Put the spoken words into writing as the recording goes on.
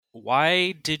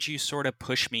why did you sort of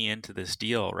push me into this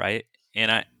deal, right?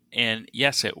 And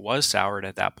yes, it was soured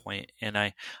at that point, and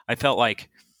I felt like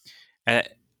at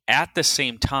the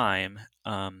same time,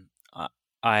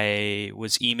 I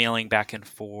was emailing back and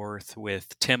forth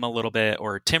with Tim a little bit,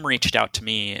 or Tim reached out to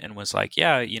me and was like,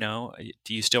 yeah, do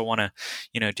you still want to,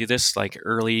 do this like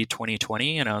early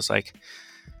 2020? And I was like,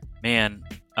 man,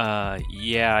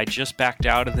 yeah, I just backed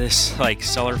out of this like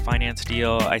seller finance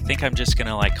deal. I think I'm just going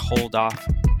to like hold off.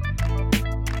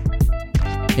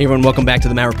 Hey everyone, welcome back to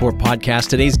the Matt Report podcast.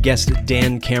 Today's guest,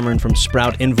 Dan Cameron from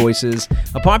Sprout Invoices,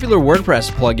 a popular WordPress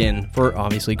plugin for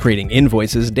obviously creating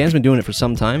invoices. Dan's been doing it for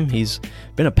some time. He's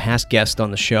been a past guest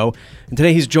on the show. And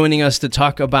today he's joining us to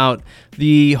talk about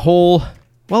the whole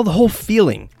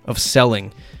feeling of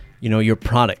selling, your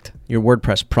product, your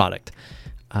WordPress product.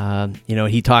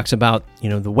 He talks about,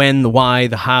 the when, the why,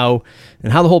 the how,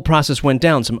 and how the whole process went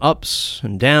down, some ups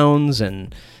and downs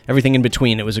and everything in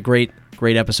between. It was a great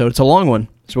episode. It's a long one,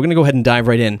 so we're going to go ahead and dive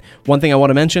right in. One thing I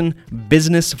want to mention,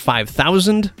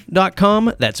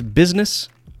 business5000.com. That's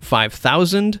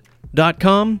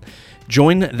business5000.com.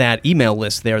 Join that email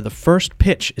list there. The first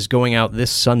pitch is going out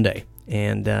this Sunday,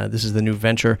 and this is the new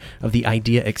venture of the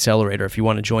Idea Accelerator. If you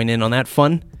want to join in on that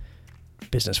fun,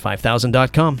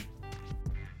 business5000.com.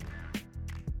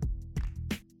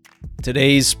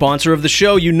 Today's sponsor of the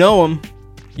show, you know him,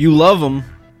 you love him.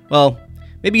 Well,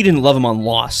 maybe you didn't love him on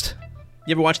Lost.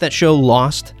 You ever watch that show,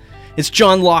 Lost? It's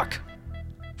John Locke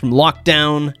from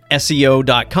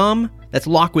LockdownSEO.com. That's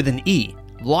Lock with an E.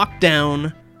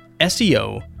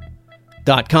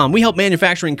 LockdownSEO.com. We help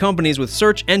manufacturing companies with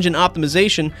search engine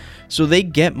optimization so they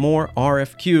get more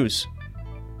RFQs.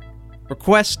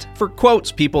 Request for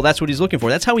quotes, people. That's what he's looking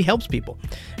for. That's how he helps people.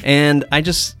 And I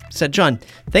just said, John,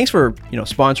 thanks for,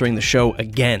 sponsoring the show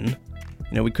again.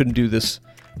 We couldn't do this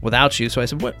without you. So I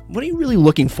said, what are you really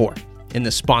looking for in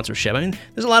this sponsorship? I mean,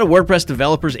 there's a lot of WordPress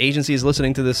developers, agencies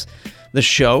listening to this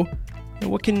show.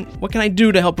 What can I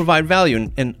do to help provide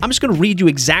value? And I'm just going to read you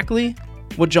exactly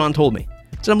what John told me.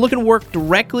 He said, I'm looking to work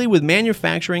directly with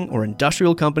manufacturing or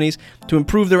industrial companies to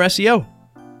improve their SEO.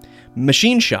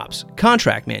 Machine shops,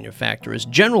 contract manufacturers,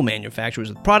 general manufacturers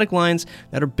with product lines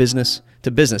that are business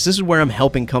to business. This is where I'm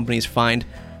helping companies find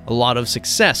a lot of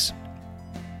success.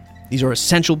 These are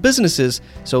essential businesses,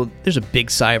 so there's a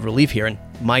big sigh of relief here. And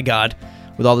my God,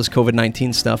 with all this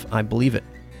COVID-19 stuff, I believe it.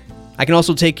 I can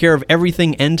also take care of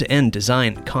everything end-to-end: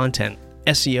 design, content,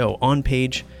 SEO,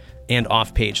 on-page and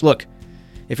off-page. Look,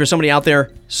 if you're somebody out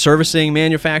there servicing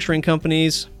manufacturing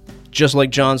companies, just like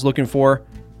John's looking for,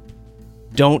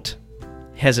 don't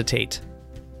hesitate.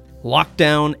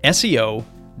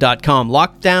 LockdownSEO.com.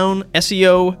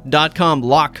 LockdownSEO.com.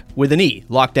 Lock with an E.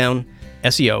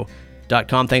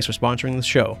 LockdownSEO.com. Thanks for sponsoring the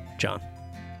show, John.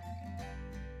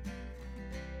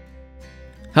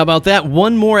 How about that?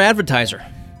 One more advertiser.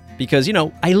 Because,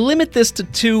 I limit this to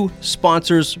 2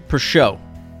 sponsors per show.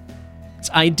 It's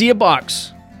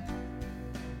IdeaBox.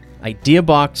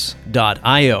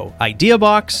 IdeaBox.io.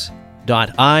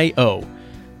 IdeaBox.io.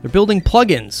 They're building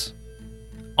plugins.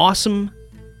 Awesome,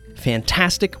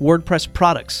 fantastic WordPress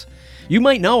products. You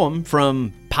might know them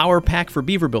from PowerPack for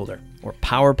Beaver Builder or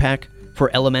PowerPack for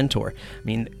Elementor. I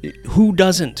mean, who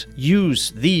doesn't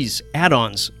use these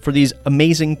add-ons for these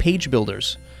amazing page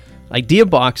builders?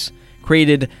 IdeaBox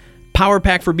created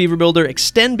PowerPack for Beaver Builder.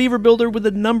 Extend Beaver Builder with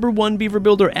the #1 Beaver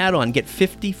Builder add-on. Get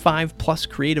 55 plus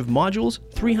creative modules,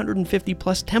 350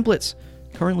 plus templates.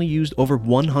 Currently used over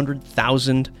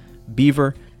 100,000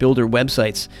 Beaver Builder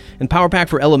websites. And PowerPack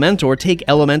for Elementor, take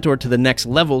Elementor to the next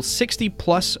level, 60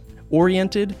 plus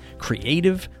oriented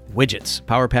creative widgets.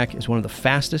 PowerPack is one of the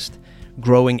fastest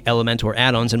growing Elementor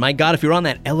add-ons. And my God, if you're on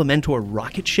that Elementor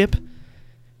rocket ship,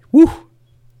 whew,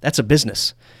 that's a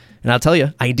business. And I'll tell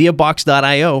you,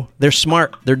 IdeaBox.io, they're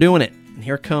smart, they're doing it. And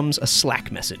here comes a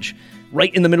Slack message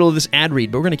right in the middle of this ad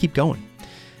read, but we're going to keep going.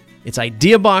 It's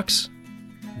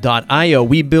IdeaBox.io.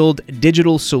 We build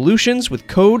digital solutions with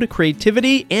code,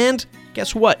 creativity, and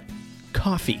guess what?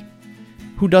 Coffee.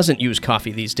 Who doesn't use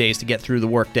coffee these days to get through the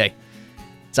workday?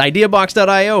 It's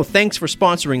IdeaBox.io. Thanks for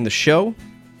sponsoring the show.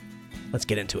 Let's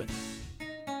get into it.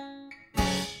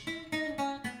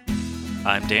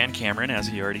 I'm Dan Cameron, as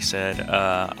he already said.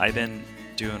 I've been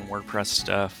doing WordPress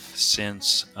stuff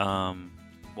since,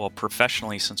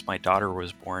 professionally since my daughter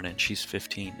was born, and she's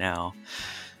 15 now.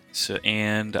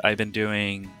 And I've been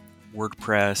doing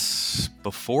WordPress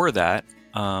before that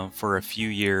for a few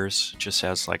years, just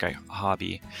as like a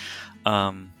hobby.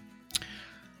 I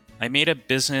made a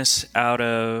business out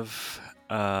of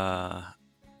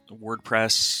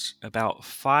WordPress about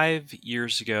 5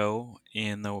 years ago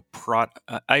in the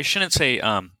I shouldn't say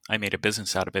I made a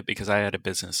business out of it because I had a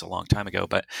business a long time ago,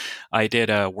 but I did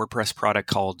a WordPress product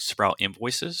called Sprout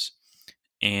Invoices.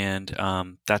 And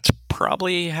that's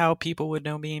probably how people would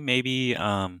know me. Maybe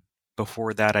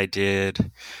before that I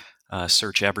did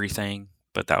Search Everything,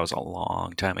 but that was a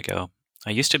long time ago.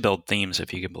 I used to build themes,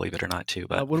 if you can believe it or not, too.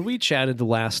 But when we chatted the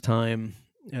last time,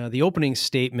 the opening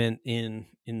statement in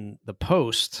the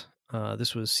post,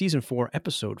 this was season 4,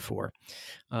 episode 4.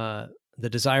 The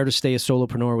Desire to Stay a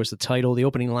Solopreneur was the title. The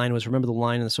opening line was, remember the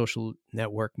line in the Social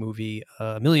Network movie,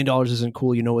 $1 million isn't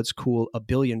cool. You know what's cool? $1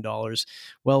 billion.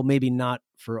 Well, maybe not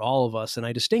for all of us. And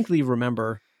I distinctly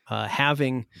remember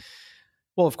having,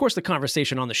 well, of course, the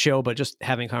conversation on the show, but just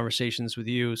having conversations with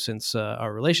you since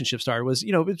our relationship started was,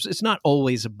 it's not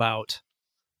always about,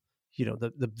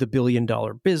 the $1 billion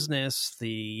business,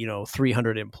 the,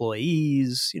 300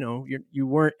 employees. You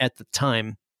weren't at the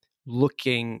time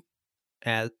looking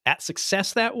at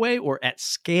success that way or at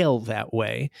scale that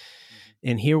way.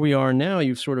 And here we are now.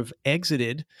 You've sort of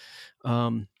exited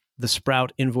the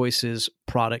Sprout Invoices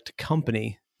product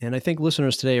company. And I think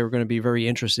listeners today are going to be very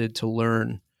interested to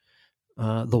learn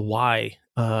the why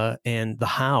and the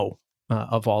how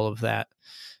of all of that.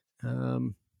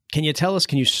 Can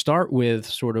you start with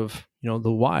sort of,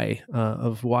 the why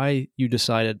of why you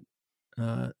decided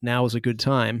now is a good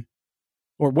time?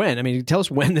 Or when? I mean, tell us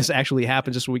when this actually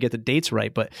happened, just so we get the dates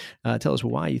right. But tell us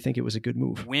why you think it was a good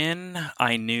move. When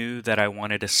I knew that I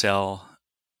wanted to sell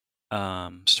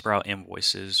Sprout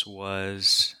Invoices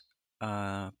was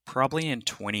probably in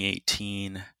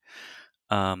 2018.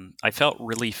 I felt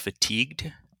really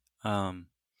fatigued.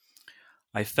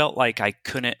 I felt like I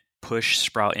couldn't push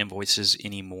Sprout Invoices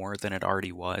any more than it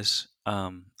already was.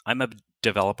 I'm a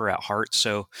developer at heart,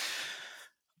 so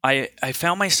I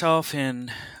found myself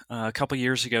in a couple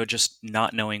years ago just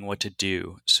not knowing what to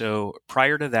do. So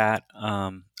prior to that,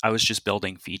 I was just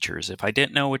building features. If I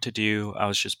didn't know what to do, I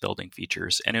was just building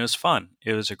features, and it was fun.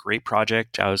 It was a great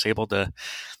project. I was able to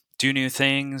do new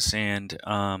things and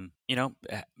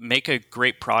make a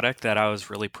great product that I was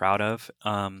really proud of.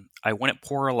 I wouldn't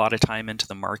pour a lot of time into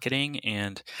the marketing,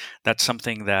 and that's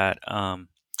something that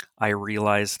I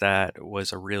realized that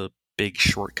was a real big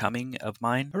shortcoming of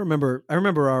mine. I remember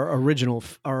our original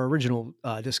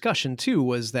discussion too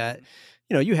was that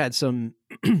you had some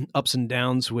ups and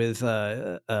downs with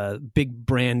a big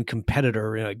brand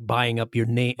competitor, like buying up your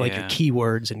name, like your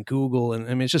keywords in Google, and I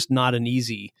mean it's just not an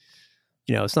easy,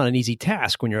 it's not an easy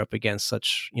task when you're up against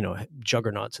such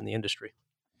juggernauts in the industry.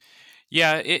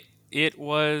 Yeah, it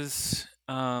was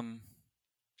at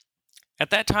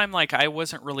that time, like I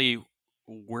wasn't really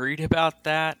worried about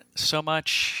that so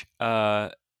much.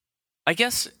 I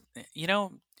guess,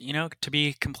 to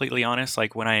be completely honest,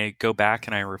 like when I go back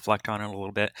and I reflect on it a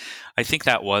little bit, I think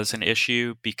that was an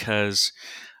issue because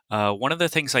one of the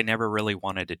things I never really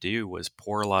wanted to do was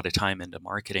pour a lot of time into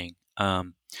marketing.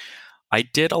 I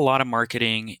did a lot of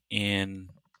marketing in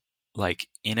like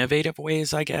innovative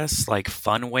ways, I guess, like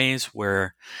fun ways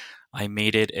where I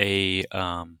made it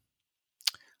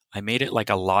like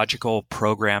a logical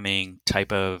programming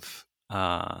type of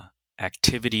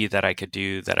activity that I could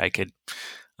do, that I could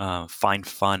find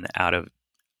fun out of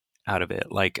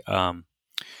it, like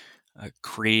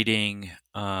creating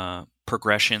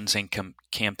progressions and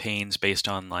campaigns based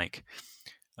on like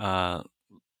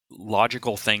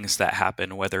logical things that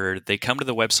happen, whether they come to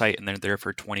the website and they're there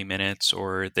for 20 minutes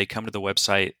or they come to the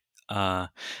website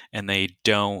and they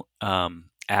don't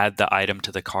add the item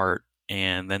to the cart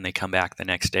and then they come back the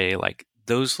next day. Like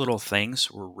those little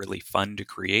things were really fun to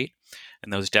create,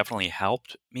 and those definitely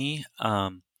helped me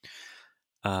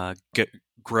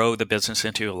grow the business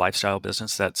into a lifestyle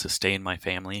business that sustained my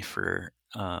family for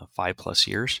 5+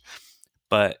 years.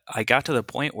 But I got to the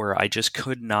point where I just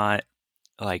could not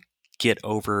like get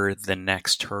over the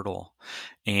next hurdle,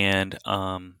 and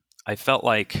I felt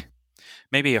like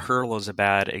maybe a hurdle is a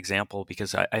bad example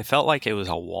because I felt like it was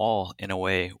a wall in a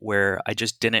way where I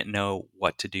just didn't know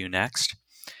what to do next.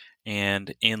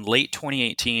 And in late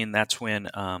 2018, that's when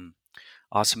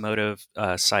Automotive,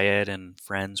 Syed and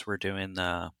friends were doing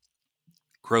the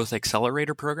Growth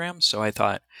Accelerator program. So I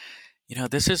thought,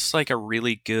 this is like a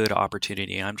really good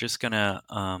opportunity. I'm just going to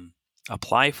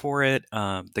apply for it.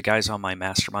 The guys on my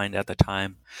mastermind at the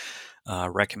time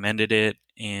recommended it,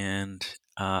 and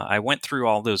I went through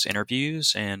all those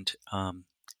interviews, and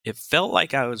it felt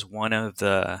like I was one of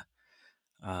the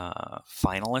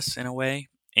finalists in a way.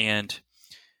 And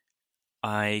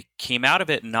I came out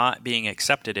of it not being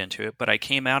accepted into it, but I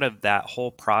came out of that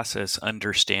whole process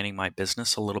understanding my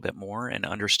business a little bit more and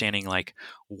understanding like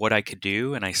what I could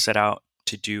do. And I set out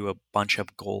to do a bunch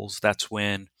of goals, that's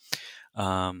when,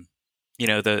 the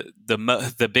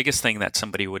biggest thing that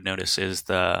somebody would notice is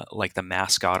the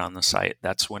mascot on the site.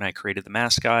 That's when I created the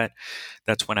mascot.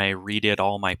 That's when I redid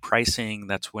all my pricing.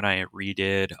 That's when I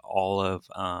redid all of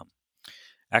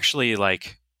actually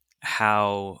like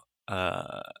how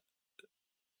the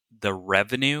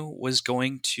revenue was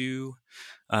going to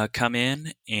come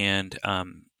in, and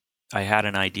I had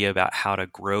an idea about how to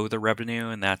grow the revenue,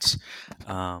 and that's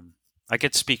I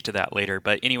could speak to that later.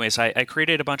 But anyways, I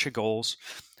created a bunch of goals.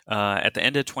 At the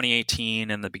end of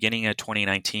 2018 and the beginning of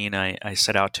 2019, I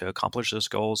set out to accomplish those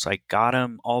goals. I got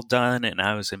them all done, and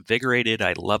I was invigorated.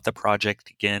 I loved the project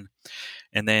again.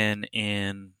 And then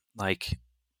in like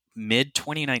mid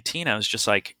 2019, I was just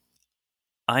like,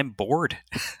 I'm bored.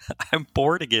 I'm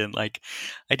bored again. Like,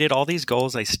 I did all these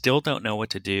goals. I still don't know what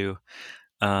to do.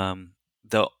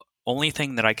 The only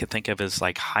thing that I could think of is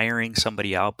like hiring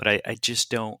somebody out, but I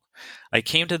just don't. I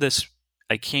came to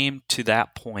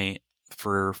that point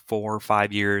for 4 or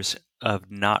 5 years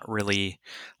of not really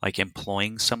like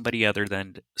employing somebody other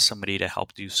than somebody to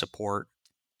help do support.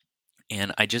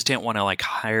 And I just didn't want to like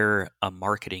hire a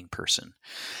marketing person.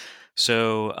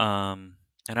 So,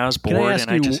 and I was bored, and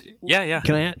I just, yeah.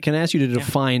 Can I ask you to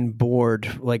define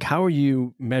bored? Like, how are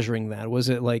you measuring that? Was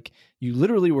it like you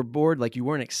literally were bored, like you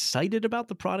weren't excited about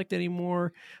the product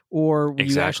anymore, or were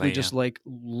you actually just like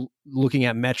looking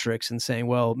at metrics and saying,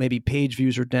 well, maybe page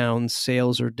views are down,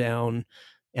 sales are down,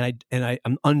 and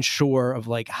I'm unsure of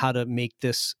like how to make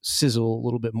this sizzle a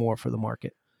little bit more for the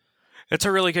market? It's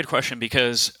a really good question,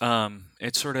 because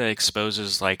it sort of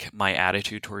exposes like my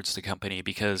attitude towards the company,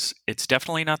 because it's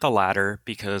definitely not the latter,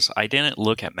 because I didn't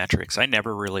look at metrics. I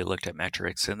never really looked at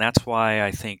metrics. And that's why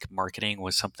I think marketing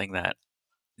was something that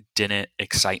didn't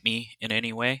excite me in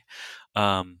any way.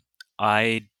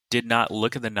 I did not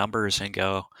look at the numbers and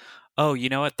go, oh, you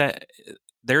know what,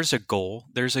 there's a goal.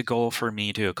 There's a goal for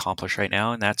me to accomplish right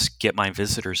now, and that's get my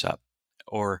visitors up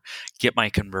or get my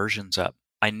conversions up.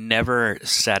 I never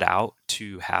set out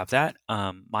to have that.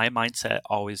 My mindset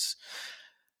always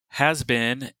has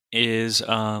been is,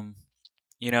 what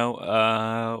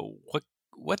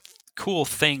cool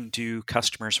thing do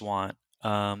customers want?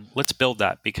 Let's build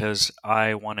that, because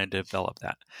I want to develop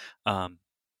that.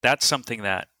 That's something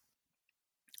that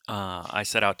I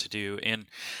set out to do. And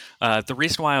the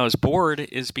reason why I was bored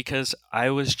is because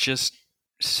I was just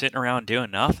sitting around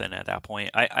doing nothing at that point.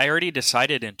 I already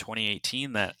decided in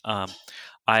 2018 that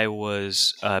I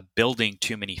was building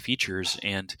too many features,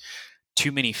 and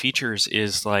too many features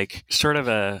is like sort of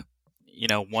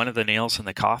one of the nails in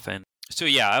the coffin. So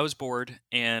yeah, I was bored,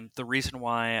 and the reason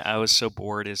why I was so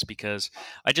bored is because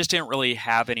I just didn't really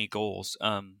have any goals.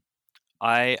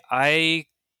 I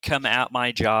come at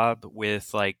my job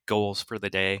with like goals for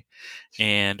the day,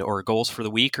 or goals for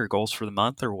the week, or goals for the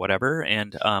month, or whatever,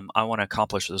 and I want to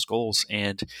accomplish those goals.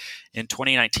 And in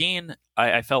 2019,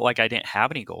 I felt like I didn't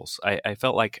have any goals. I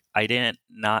felt like I didn't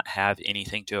not have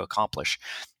anything to accomplish.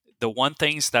 The one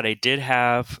things that I did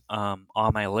have on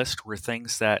my list were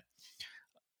things that,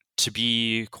 to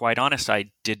be quite honest,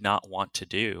 I did not want to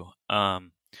do. I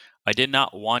did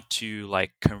not want to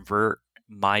like convert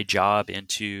my job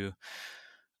into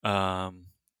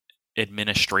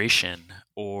administration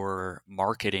or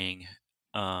marketing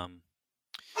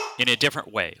in a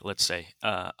different way, let's say.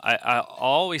 I'll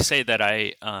always say that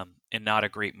I am not a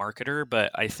great marketer,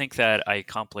 but I think that I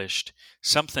accomplished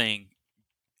something,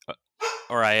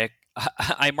 or I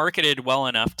marketed well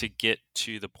enough to get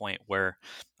to the point where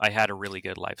I had a really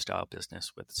good lifestyle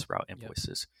business with Sprout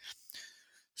Invoices. Yep.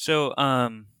 So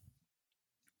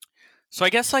I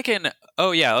guess like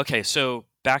so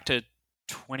back to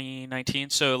 2019.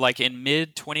 So like in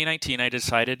mid 2019, I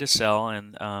decided to sell,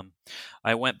 and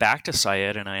I went back to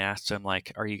Syed and I asked him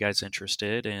like, "Are you guys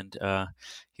interested?" And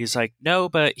he's like, "No,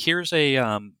 but here's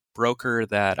a broker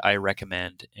that I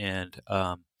recommend." And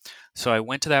so I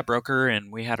went to that broker,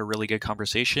 and we had a really good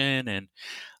conversation, and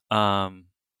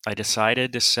I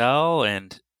decided to sell,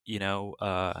 and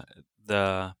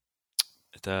the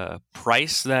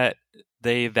price that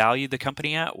they valued the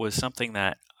company at was something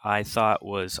that I thought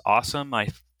was awesome. I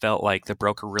felt like the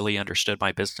broker really understood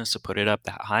my business to put it up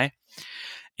that high.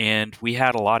 And we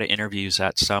had a lot of interviews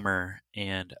that summer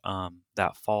and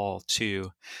that fall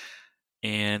too.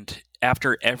 And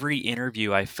after every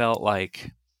interview, I felt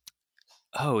like,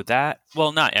 not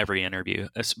every interview,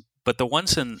 but the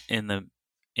ones at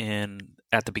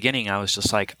the beginning, I was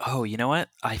just like, oh, you know what?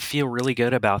 I feel really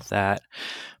good about that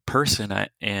person.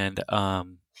 And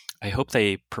I hope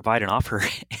they provide an offer.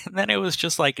 And then it was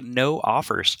just like no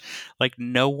offers. Like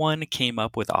no one came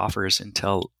up with offers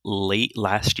until late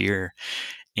last year.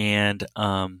 And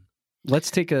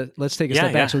Let's take a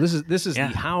step back. So this is the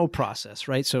how process,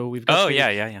 right? So we've got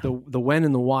the when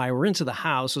and the why. We're into the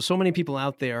how. So many people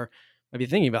out there might be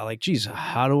thinking about like, geez,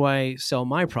 how do I sell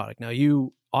my product? Now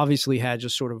you obviously had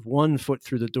just sort of one foot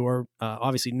through the door,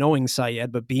 obviously knowing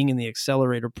Syed, but being in the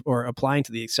accelerator or applying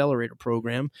to the accelerator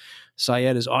program.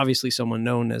 Syed is obviously someone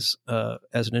known as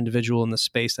an individual in the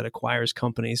space that acquires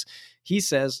companies. He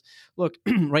says, look,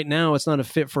 right now it's not a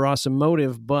fit for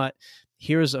automotive, but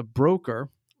here's a broker,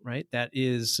 right? That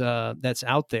is that's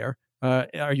out there.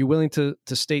 Are you willing to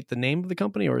state the name of the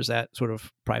company, or is that sort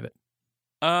of private?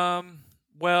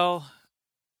 Well,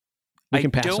 I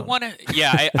don't want to.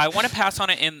 Yeah, I want to pass on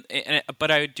it,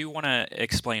 but I do want to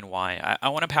explain why. I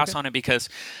want to pass on it because,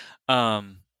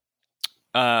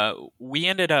 we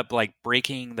ended up like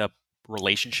breaking the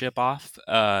relationship off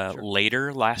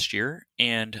later last year,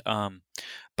 and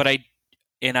but I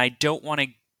don't want to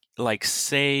like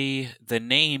say the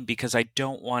name because I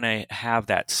don't want to have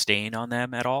that stain on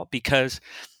them at all, because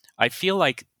I feel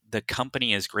like the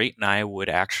company is great and I would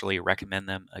actually recommend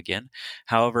them again.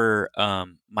 However,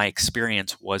 my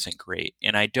experience wasn't great,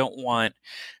 and I don't want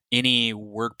any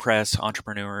WordPress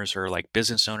entrepreneurs or like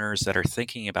business owners that are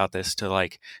thinking about this to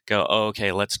like go, oh,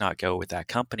 okay, let's not go with that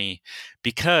company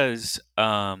because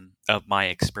of my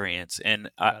experience. And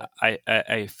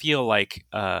I feel like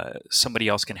somebody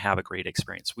else can have a great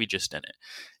experience. We just didn't.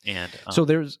 And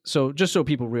so just so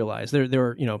people realize, there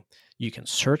are, you can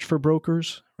search for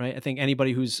brokers, right? I think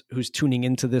anybody who's tuning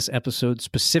into this episode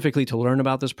specifically to learn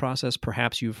about this process,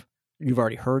 perhaps you've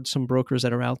already heard some brokers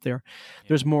that are out there. Yeah.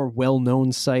 There's more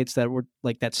well-known sites that were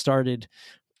like that started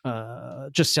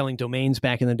just selling domains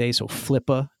back in the day. So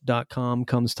Flippa.com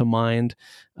comes to mind,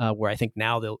 where I think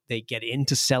now they get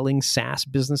into selling SaaS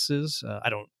businesses. I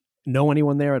don't know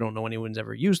anyone there. I don't know anyone's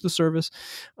ever used the service,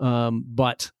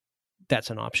 but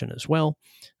that's an option as well.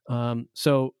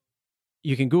 So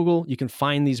you can Google, you can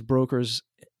find these brokers,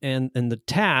 and the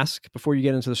task, before you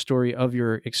get into the story of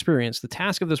your experience, the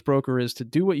task of this broker is to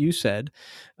do what you said,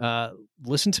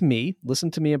 listen to me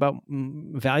about,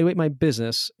 evaluate my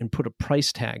business and put a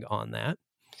price tag on that.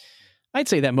 I'd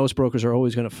say that most brokers are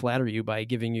always going to flatter you by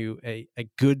giving you a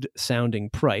good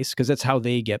sounding price, because that's how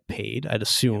they get paid, I'd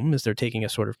assume, is they're taking a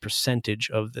sort of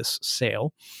percentage of this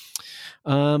sale.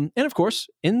 And of course,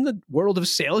 in the world of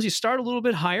sales, you start a little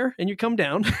bit higher and you come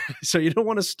down. So you don't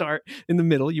want to start in the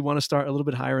middle. You want to start a little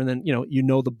bit higher. And then,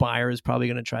 the buyer is probably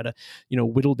going to try to,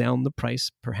 whittle down the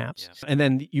price perhaps. Yeah. And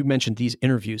then you mentioned these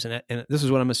interviews. And this is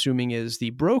what I'm assuming is the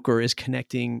broker is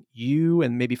connecting you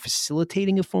and maybe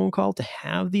facilitating a phone call to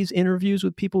have these interviews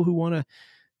with people who want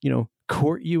to,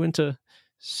 court you into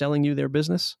selling you their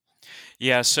business.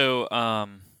 Yeah. So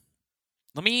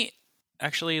let me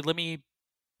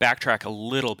backtrack a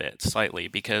little bit slightly,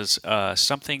 because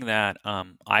something that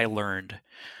I learned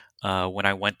when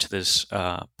I went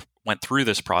through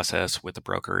this process with the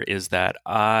broker is that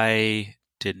I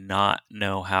did not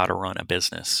know how to run a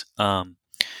business.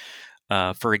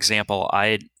 For example, I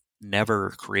had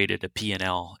never created a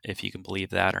P&L, if you can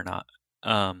believe that or not.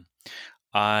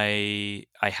 I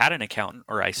had an accountant,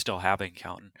 or I still have an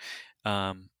accountant.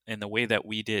 And the way that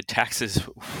we did taxes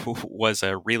was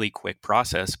a really quick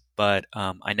process, but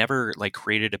I never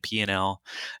created a P&L,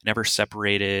 never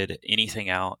separated anything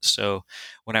out. So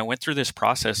when I went through this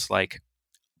process,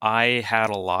 I had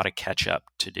a lot of catch up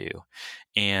to do.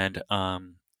 And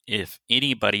if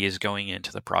anybody is going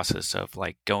into the process of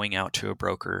going out to a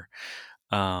broker,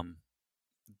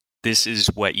 this is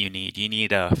what you need. You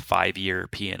need a 5-year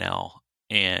P&L,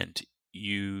 and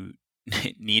you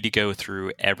need to go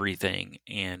through everything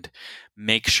and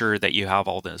make sure that you have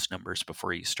all those numbers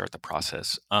before you start the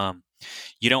process.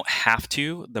 You don't have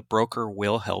to. The broker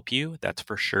will help you, that's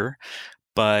for sure.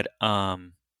 But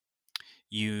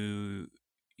you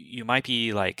might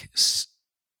be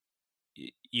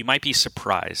you might be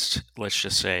surprised, let's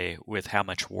just say, with how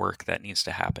much work that needs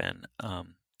to happen,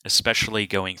 especially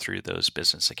going through those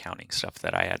business accounting stuff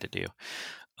that I had to do.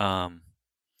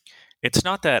 It's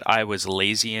not that I was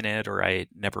lazy in it or I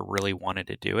never really wanted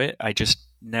to do it. I just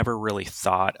never really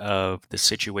thought of the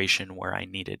situation where I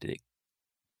needed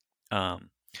to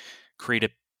create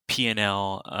a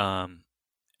P&L,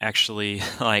 actually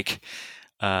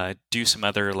do some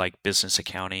other business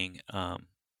accounting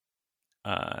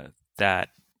that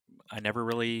I never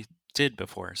really did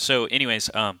before. So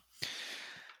anyways,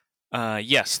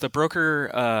 yes, the broker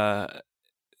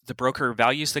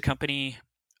values the company.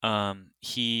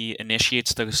 He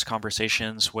initiates those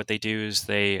conversations. What they do is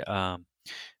they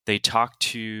talk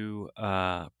to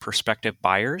prospective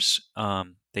buyers.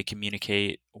 They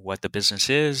communicate what the business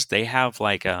is. They have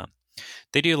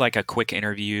they do a quick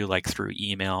interview through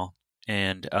email.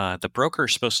 And the broker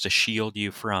is supposed to shield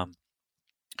you from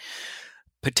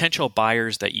potential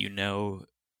buyers that you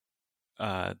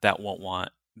won't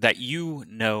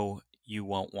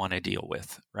want to deal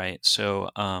with, right? So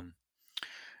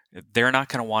they're not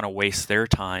going to want to waste their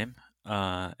time,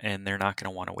 and they're not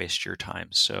going to want to waste your time.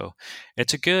 So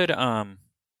it's a good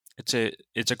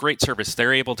it's a great service.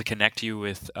 They're able to connect you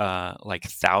with like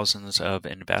thousands of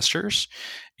investors,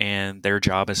 and their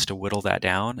job is to whittle that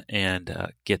down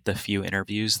and get the few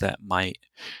interviews that might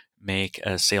make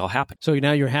a sale happen. So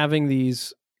now you're having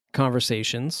these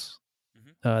conversations,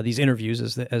 these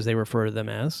interviews, as they refer to them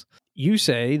as. You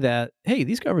say that, hey,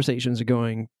 these conversations are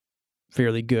going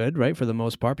fairly good, right? For the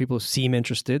most part, people seem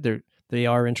interested. They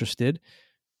are interested,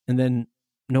 and then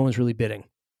no one's really bidding,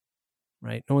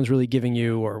 right? No one's really giving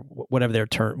you, or whatever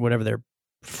their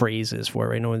phrase is for it,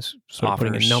 right? No one's sort of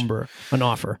putting a number, an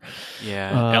offer.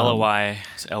 Yeah, LOI.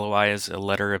 LOI is a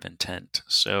letter of intent.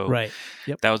 So right.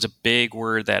 Yep. That was a big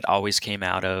word that always came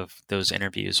out of those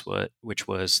interviews, which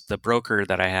was the broker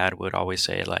that I had would always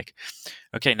say, like,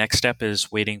 okay, next step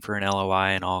is waiting for an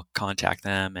LOI, and I'll contact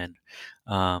them, and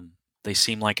they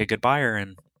seem like a good buyer,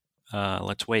 and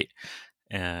let's wait.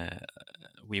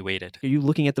 We waited. Are you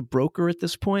looking at the broker at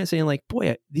this point saying, like,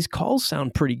 boy, these calls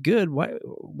sound pretty good.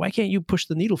 Why can't you push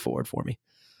the needle forward for me?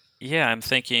 Yeah, I'm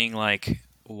thinking, like,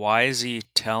 why is he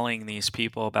telling these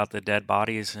people about the dead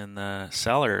bodies in the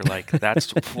cellar? Like,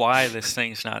 that's why this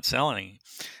thing's not selling.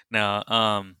 No,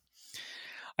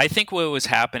 I think what was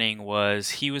happening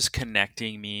was he was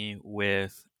connecting me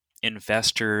with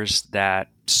investors that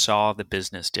saw the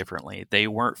business differently. They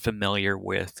weren't familiar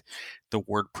with the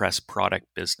WordPress product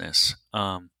business.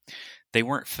 They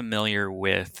weren't familiar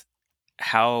with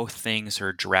how things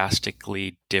are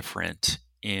drastically different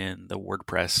in the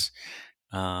WordPress.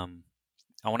 I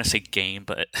want to say game,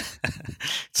 but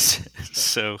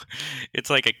so it's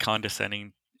like a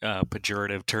condescending,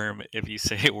 pejorative term if you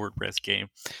say WordPress game.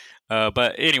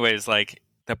 But anyways, like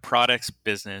the products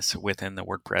business within the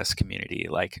WordPress community,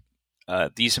 like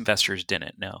these investors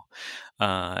didn't know.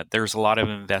 There's a lot of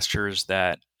investors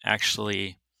that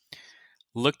actually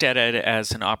looked at it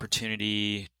as an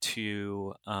opportunity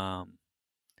to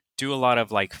do a lot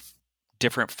of like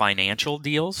different financial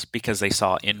deals because they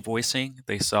saw invoicing,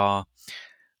 they saw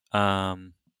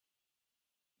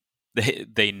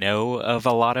they know of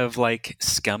a lot of like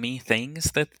scummy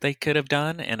things that they could have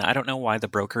done, and I don't know why the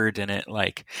broker didn't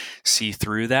like see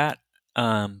through that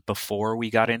before we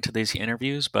got into these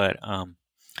interviews, but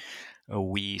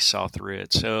we saw through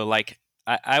it. So like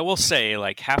I will say,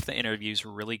 like, half the interviews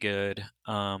were really good,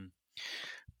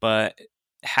 but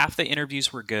half the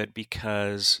interviews were good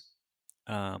because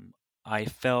I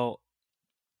felt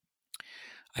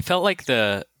like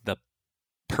the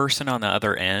person on the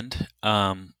other end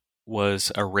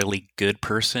was a really good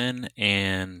person,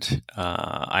 and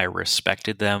I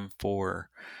respected them for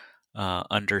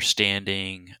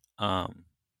understanding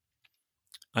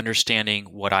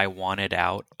what I wanted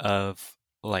out of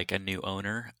like a new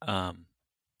owner,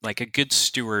 like a good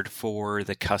steward for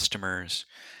the customers.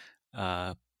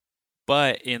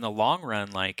 But in the long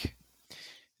run, like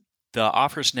the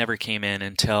offers never came in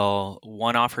until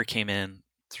one offer came in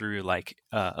through like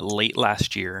late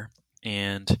last year,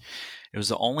 and it was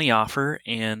the only offer,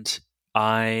 and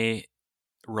I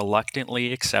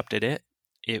reluctantly accepted it.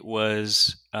 It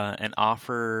was an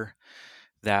offer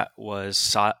that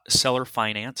was seller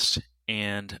financed,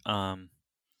 and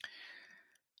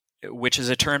which is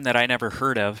a term that I never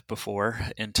heard of before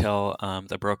until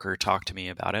the broker talked to me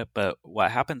about it. But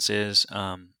what happens is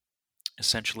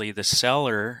essentially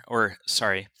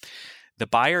the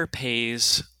buyer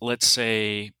pays, let's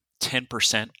say,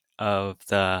 10% of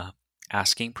the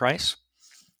asking price,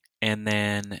 and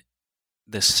then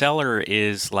the seller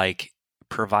is like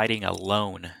providing a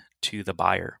loan to the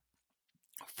buyer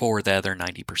for the other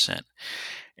 90%.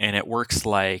 And it works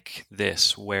like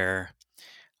this, where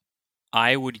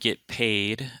I would get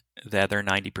paid the other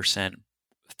 90%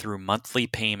 through monthly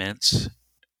payments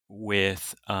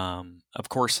with, of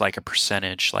course, like a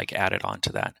percentage like added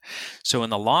onto that. So in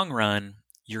the long run,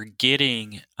 you're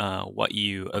getting what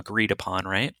you agreed upon,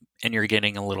 right? And you're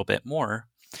getting a little bit more.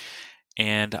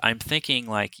 And I'm thinking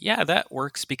like, yeah, that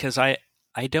works because I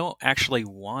don't actually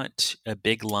want a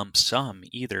big lump sum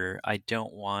either. I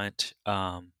don't want,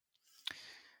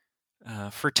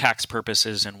 for tax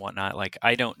purposes and whatnot, like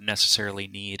I don't necessarily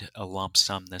need a lump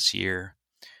sum this year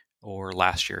or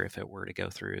last year if it were to go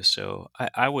through. So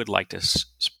I would like to,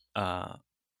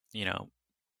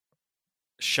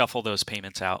 shuffle those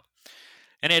payments out.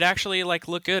 And it actually like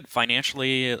looked good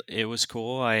financially. It was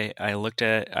cool. I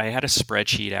had a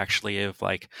spreadsheet actually of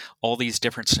like all these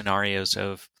different scenarios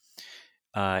of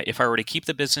if I were to keep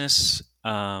the business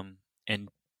and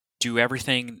do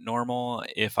everything normal,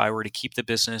 if I were to keep the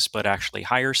business but actually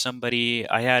hire somebody,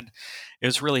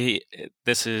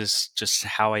 this is just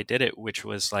how I did it, which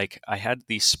was like I had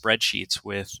these spreadsheets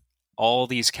with all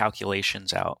these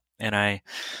calculations out, and I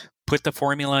put the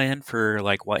formula in for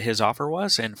like what his offer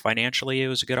was, and financially it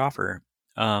was a good offer.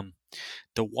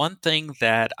 The one thing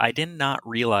that I did not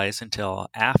realize until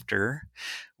after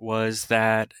was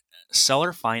that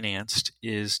seller financed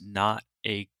is not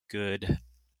a good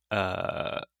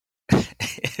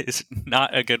is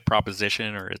not a good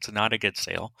proposition, or it's not a good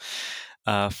sale.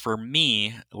 For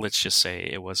me, let's just say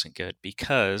it wasn't good,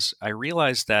 because I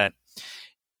realized that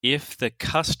if the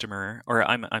customer, or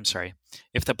I'm sorry,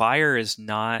 if the buyer is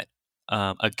not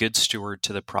a good steward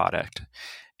to the product,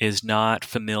 is not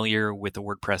familiar with the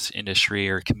WordPress industry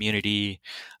or community,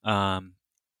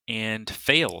 and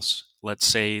fails, let's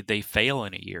say they fail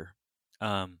in a year.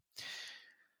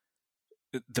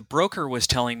 The broker was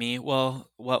telling me, well,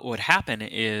 what would happen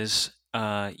is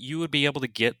you would be able to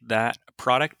get that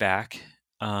product back,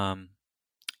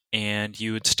 and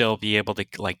you would still be able to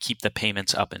like keep the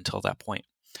payments up until that point.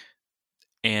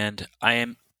 And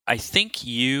I think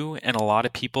you and a lot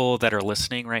of people that are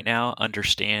listening right now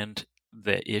understand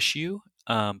the issue,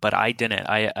 but I didn't.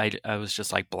 I was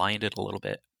just like blinded a little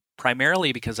bit,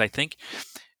 primarily because I think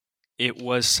it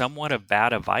was somewhat of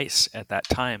bad advice at that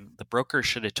time. The broker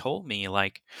should have told me,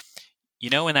 like,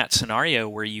 in that scenario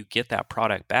where you get that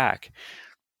product back,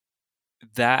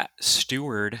 that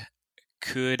steward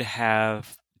could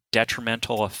have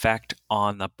detrimental effect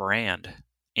on the brand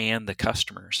and the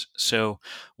customers. So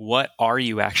what are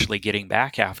you actually getting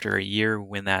back after a year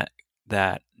when that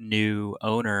new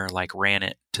owner like ran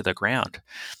it to the ground?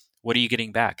 What are you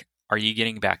getting back? Are you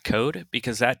getting back code?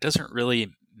 Because that doesn't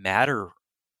really matter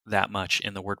that much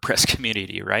in the WordPress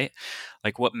community, right?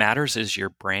 Like what matters is your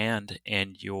brand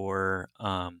and your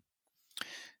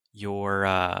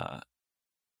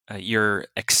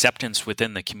acceptance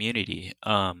within the community.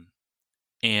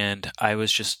 And I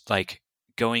was just like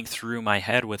going through my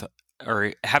head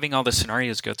or having all the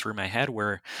scenarios go through my head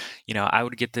where, I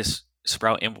would get this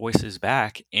Sprout invoices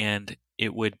back and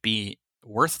it would be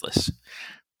worthless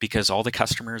because all the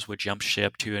customers would jump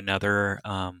ship to another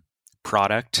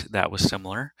product that was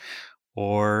similar,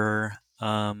 or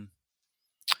and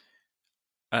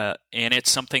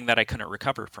it's something that I couldn't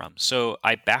recover from. So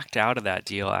I backed out of that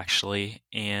deal actually,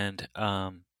 and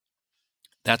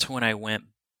that's when I went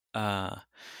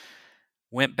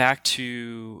back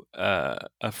to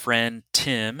a friend,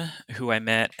 Tim, who I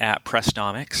met at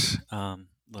Pressnomics.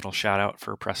 Little shout out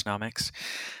for Pressnomics.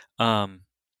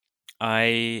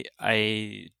 I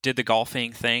did the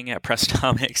golfing thing at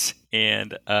Pressnomics,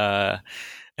 and a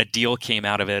deal came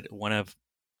out of it. One of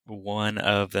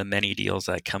the many deals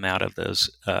that come out of those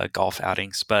golf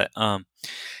outings. But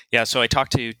so I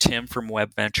talked to Tim from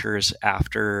Web Ventures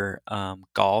after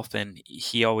golf, and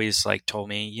he always like told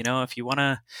me, if you want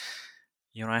to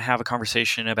have a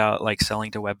conversation about like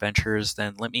selling to Web Ventures,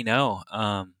 then let me know.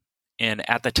 And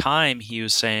at the time, he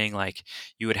was saying like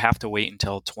you would have to wait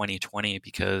until 2020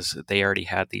 because they already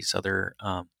had these other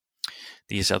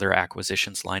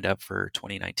acquisitions lined up for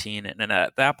 2019. And then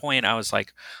at that point, I was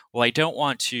like, well, I don't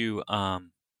want to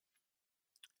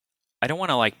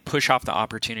like push off the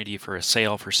opportunity for a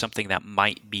sale for something that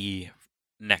might be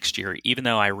next year. Even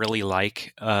though I really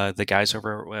like the guys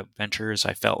over at Web Ventures,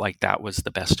 I felt like that was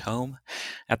the best home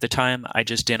at the time. I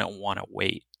just didn't want to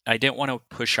wait. I didn't want to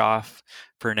push off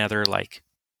for another like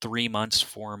 3 months,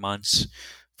 4 months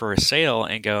for a sale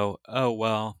and go, oh,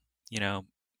 well, and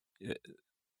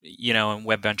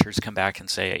Web Ventures come back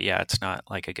and say, yeah, it's not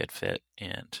like a good fit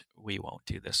and we won't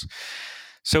do this.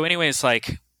 So anyways,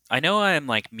 like, I know I'm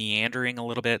like meandering a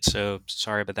little bit, so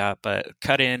sorry about that, but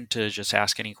cut in to just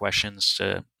ask any questions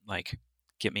to like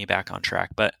get me back on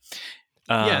track. But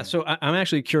so I'm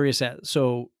actually curious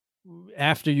so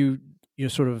after you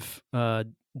sort of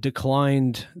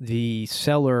declined the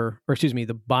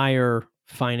buyer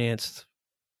financed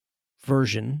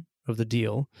version of the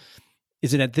deal,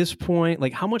 is it at this point,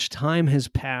 like how much time has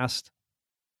passed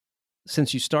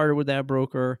since you started with that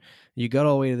broker, you got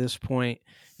all the way to this point?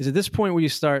 Is it this point where you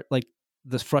start like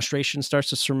the frustration starts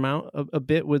to surmount a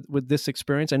bit with this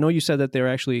experience? I know you said that they're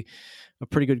actually a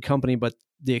pretty good company, but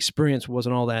the experience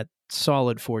wasn't all that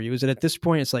solid for you. Is it at this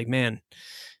point it's like, man,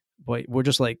 boy, we're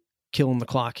just like killing the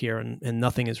clock here and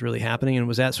nothing is really happening? And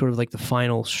was that sort of like the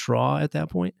final straw at that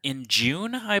point? In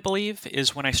June, I believe,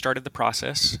 is when I started the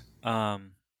process.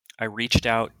 I reached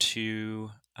out to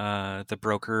the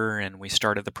broker, and we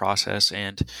started the process.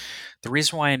 And the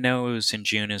reason why I know it was in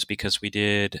June is because we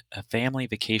did a family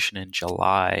vacation in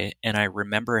July, and I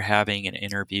remember having an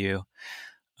interview.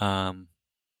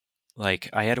 Like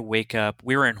I had to wake up.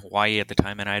 We were in Hawaii at the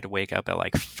time, and I had to wake up at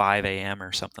like 5 a.m.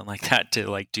 or something like that to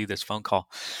like do this phone call.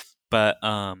 But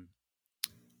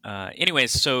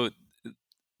anyways, so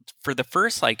for the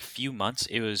first like few months,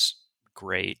 it was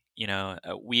great.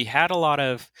 We had a lot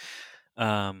of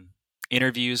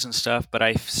interviews and stuff, but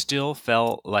I still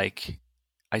felt good.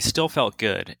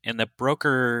 And the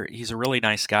broker, he's a really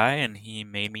nice guy, and he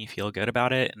made me feel good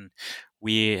about it. And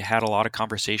we had a lot of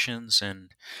conversations,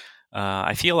 and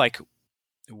I feel like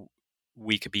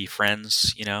we could be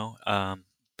friends,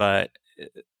 but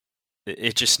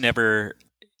it just never,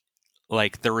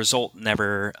 like the result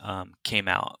never came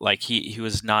out. Like he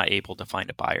was not able to find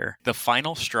a buyer. The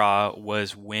final straw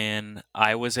was when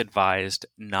I was advised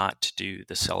not to do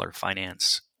the seller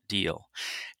finance deal.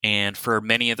 And for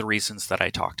many of the reasons that I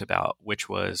talked about, which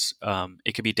was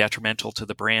it could be detrimental to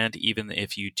the brand even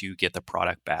if you do get the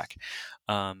product back.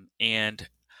 And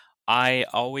I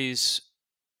was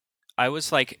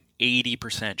like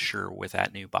 80% sure with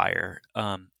that new buyer.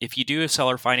 If you do a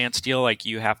seller finance deal, like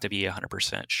you have to be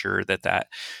 100% sure that that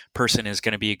person is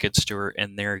going to be a good steward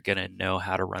and they're going to know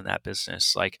how to run that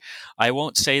business. Like I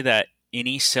won't say that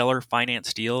any seller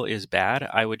finance deal is bad.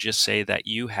 I would just say that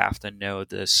you have to know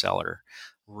the seller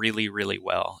really, really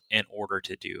well in order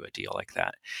to do a deal like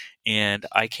that. And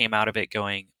I came out of it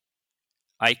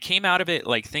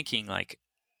like thinking like,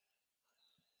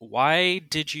 why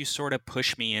did you sort of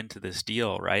push me into this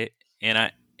deal, right?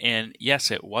 And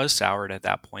yes, it was soured at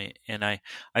that point, and I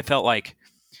felt like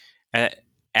at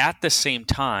the same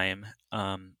time,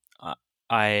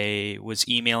 I was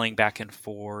emailing back and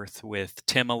forth with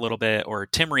Tim a little bit, or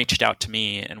Tim reached out to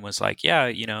me and was like,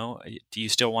 "Yeah, do you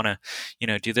still want to,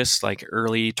 do this like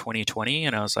early 2020?"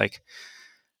 And I was like,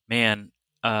 "Man,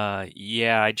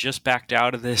 yeah, I just backed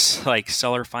out of this like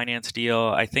seller finance deal.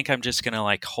 I think I'm just gonna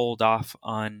like hold off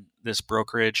on this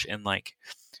brokerage and like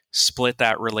split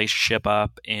that relationship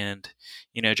up and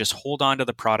just hold on to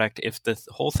the product. If the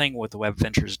whole thing with Web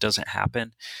Ventures doesn't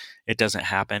happen, it doesn't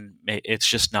happen. It's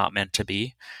just not meant to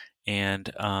be."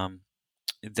 And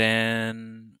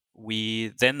then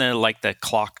the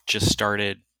clock just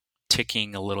started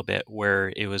ticking a little bit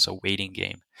where it was a waiting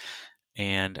game.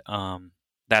 And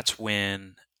that's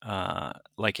when,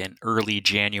 like in early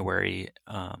January,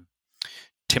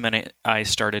 Tim and I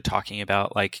started talking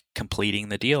about like completing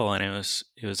the deal, and it was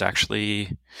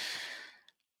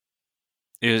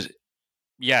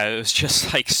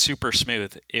just like super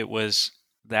smooth. It was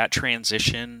that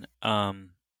transition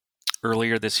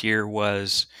earlier this year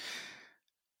was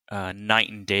night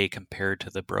and day compared to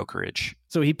the brokerage.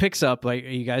 So he picks up, like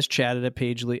you guys chatted at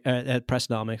at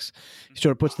Pressnomics. He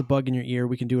sort of puts the bug in your ear.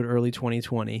 We can do it early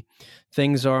 2020.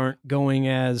 Things aren't going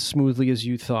as smoothly as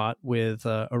you thought with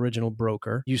original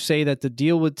broker. You say that the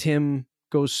deal with Tim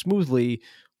goes smoothly.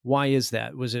 Why is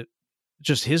that? Was it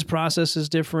just his process is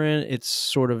different? It's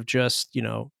sort of just,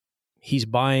 he's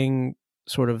buying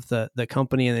sort of the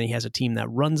company and then he has a team that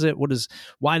runs it.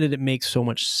 Why did it make so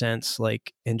much sense,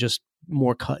 like, and just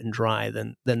more cut and dry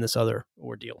than this other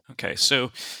ordeal? Okay,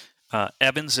 so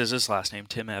Evans is his last name,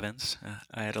 Tim Evans.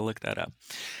 I had to look that up.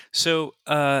 So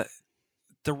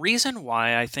the reason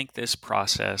why I think this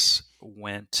process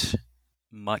went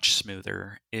much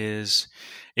smoother is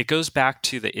it goes back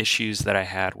to the issues that I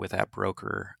had with that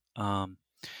broker.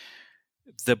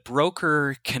 The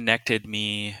broker connected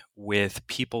me with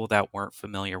people that weren't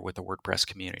familiar with the WordPress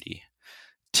community.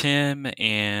 Tim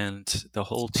and the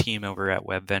whole team over at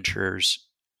Web Ventures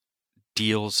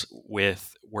deals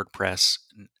with WordPress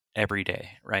every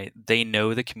day, right? They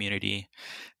know the community,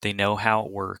 they know how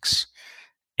it works,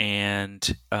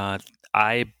 and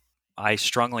I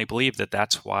strongly believe that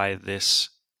that's why this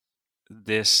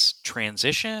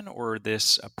transition or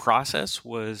this process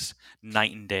was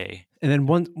night and day. And then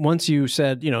once you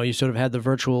said, you sort of had the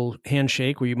virtual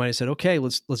handshake where you might have said, "Okay,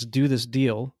 let's do this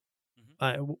deal."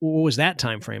 What was that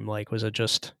time frame like? Was it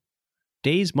just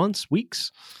days, months,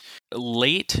 weeks?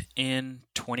 Late in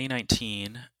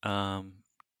 2019,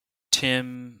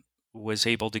 Tim was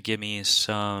able to give me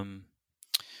some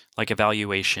like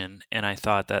evaluation, and I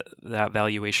thought that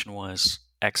valuation was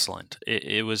excellent.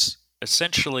 It was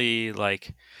essentially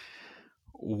like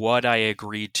what I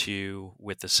agreed to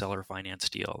with the seller finance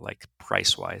deal, like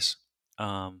price wise.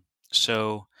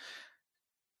 So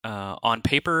on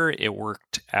paper, it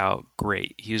worked out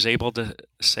great. He was able to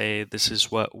say, "This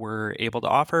is what we're able to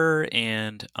offer,"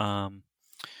 and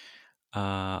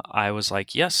I was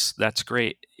like, yes, that's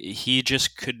great. He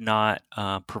just could not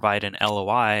provide an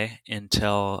LOI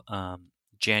until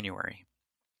January.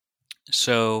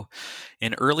 So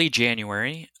in early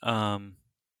January,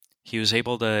 he was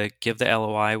able to give the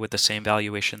LOI with the same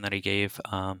valuation that he gave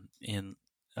in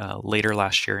later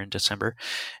last year in December,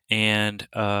 and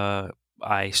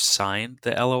I signed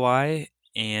the LOI,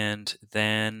 and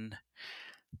then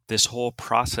this whole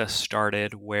process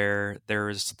started where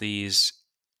there's these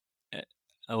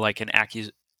like an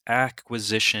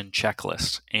acquisition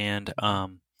checklist, and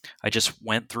I just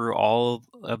went through all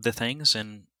of the things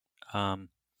and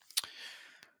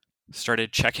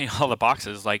started checking all the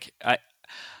boxes. Like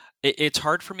it's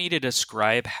hard for me to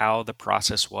describe how the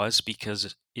process was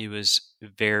because it was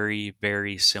very,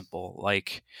 very simple.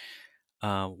 Like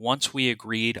once we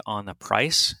agreed on the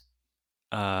price,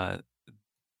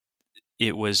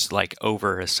 it was like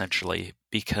over essentially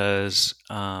because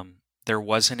there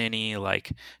wasn't any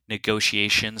like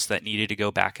negotiations that needed to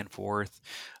go back and forth.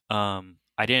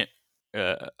 I didn't.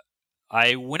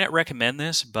 I wouldn't recommend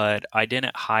this, but I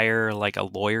didn't hire like a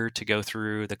lawyer to go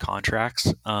through the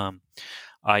contracts.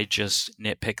 I just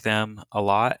nitpick them a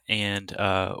lot, and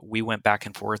we went back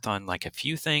and forth on like a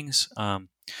few things,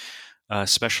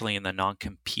 especially in the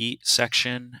non-compete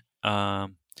section.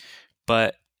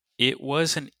 But it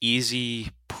was an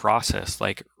easy process,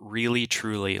 like really,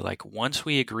 truly. Like once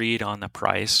we agreed on the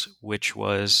price, which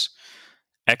was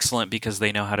excellent because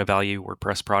they know how to value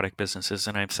WordPress product businesses,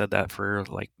 and I've said that for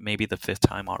like maybe the fifth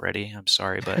time already. I'm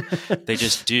sorry, but they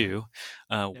just do.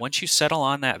 Once you settle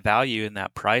on that value and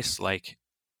that price, like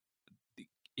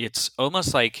it's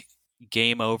almost like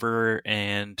game over,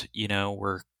 and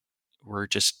we're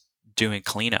just doing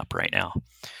cleanup right now.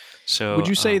 So would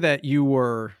you say that you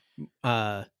were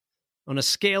on a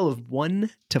scale of 1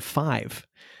 to 5,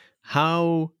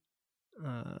 how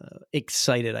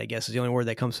excited, I guess is the only word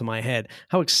that comes to my head,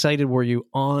 how excited were you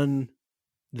on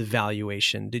the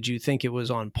valuation? Did you think it was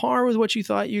on par with what you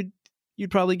thought you'd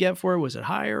probably get for it? Was it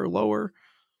higher or lower?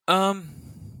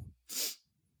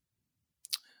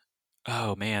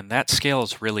 Oh man, that scale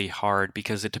is really hard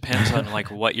because it depends on like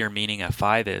what your meaning of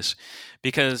 5 is.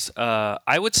 Because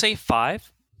I would say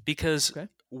 5 because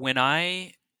when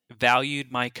I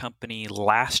valued my company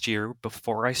last year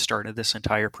before I started this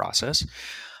entire process,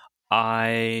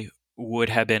 I would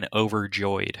have been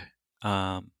overjoyed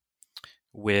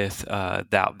with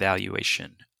that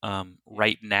valuation.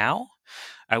 Right now,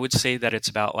 I would say that it's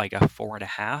about like a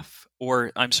 4.5,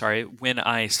 or I'm sorry, when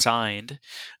I signed,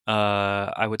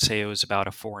 I would say it was about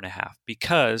a 4.5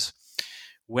 because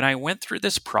when I went through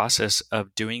this process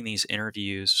of doing these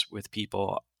interviews with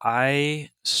people, I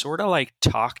sort of like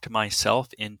talked myself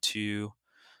into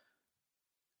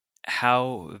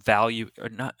how value, or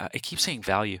not, I keep saying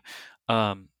value,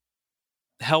 how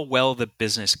well the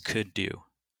business could do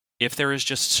if there is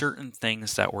just certain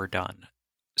things that were done,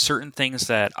 certain things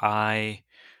that I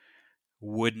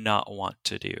would not want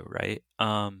to do, right?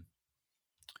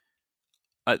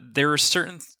 There are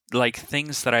certain like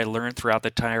things that I learned throughout the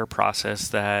entire process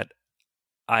that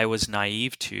I was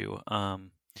naive to.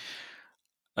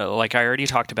 Like I already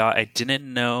talked about, I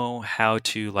didn't know how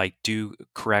to like do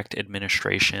correct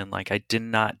administration. Like I did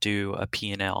not do a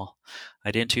P&L.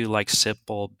 I didn't do like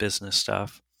simple business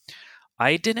stuff.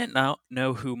 I didn't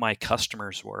know who my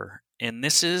customers were. And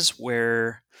this is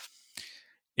where,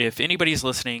 if anybody's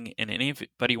listening and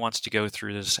anybody wants to go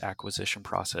through this acquisition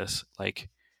process, like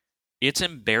it's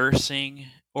embarrassing,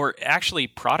 or actually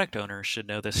product owners should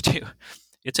know this too.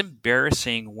 It's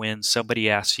embarrassing when somebody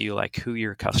asks you like who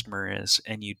your customer is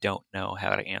and you don't know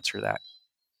how to answer that.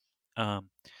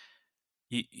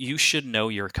 You should know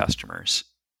your customers.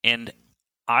 And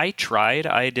I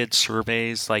did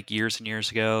surveys like years and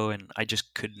years ago, and I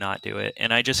just could not do it.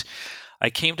 And I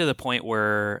came to the point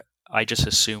where I just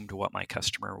assumed what my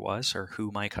customer was or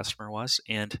who my customer was.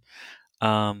 And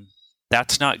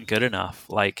that's not good enough.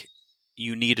 Like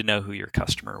you need to know who your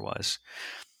customer was.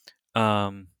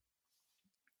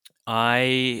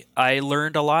 I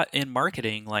learned a lot in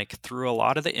marketing, like through a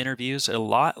lot of the interviews, a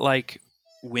lot like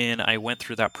when I went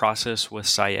through that process with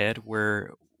Syed,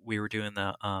 where we were doing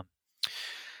the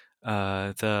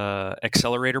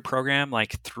accelerator program.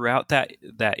 Like throughout that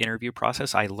interview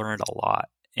process, I learned a lot,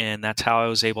 and that's how I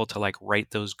was able to like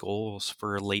write those goals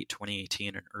for late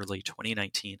 2018 and early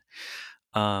 2019.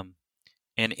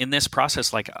 And in this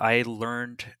process, like I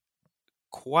learned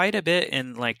quite a bit,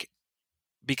 and like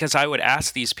because I would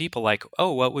ask these people like,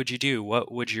 oh, what would you do?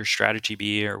 What would your strategy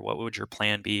be? Or what would your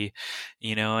plan be?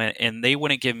 And they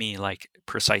wouldn't give me like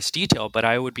precise detail, but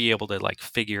I would be able to like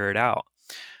figure it out.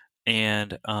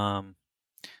 And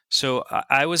so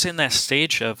I was in that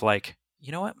stage of like,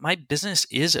 you know what? My business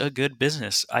is a good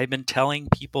business. I've been telling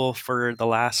people for the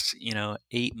last,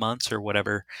 8 months or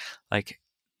whatever, like,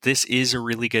 this is a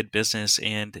really good business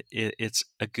and it's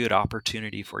a good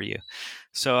opportunity for you.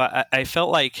 So I felt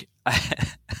like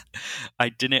I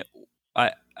didn't,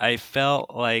 I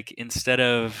felt like instead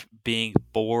of being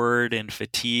bored and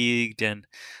fatigued and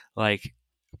like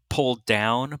pulled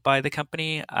down by the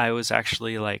company, I was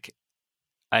actually like,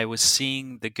 I was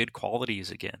seeing the good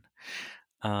qualities again.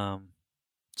 Um,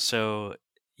 so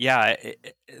yeah,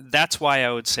 that's why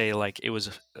I would say like it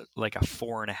was like a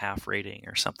 4.5 rating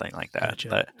or something like that.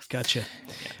 Gotcha. Gotcha.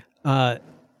 Yeah.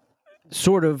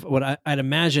 Sort of what I'd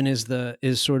imagine is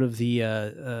sort of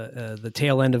the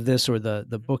tail end of this, or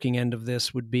the booking end of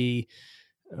this, would be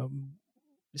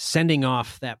sending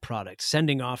off that product,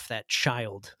 sending off that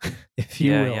child, if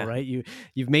you will, Yeah. right?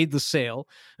 You've made the sale,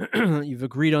 you've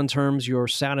agreed on terms, you're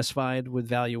satisfied with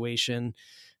valuation,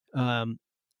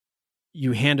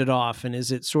 you hand it off, and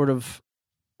is it sort of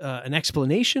an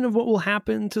explanation of what will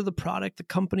happen to the product, the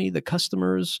company, the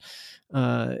customers,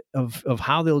 of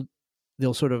how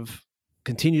they'll sort of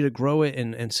continue to grow it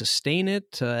and sustain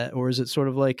it, or is it sort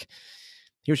of like,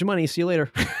 here's your money, see you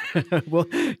later? We'll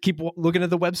keep looking at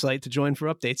the website to join for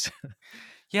updates.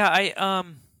 Yeah,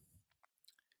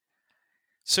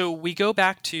 so we go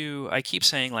back to, I keep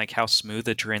saying like how smooth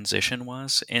the transition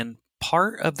was, and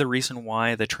part of the reason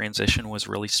why the transition was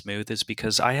really smooth is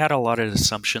because I had a lot of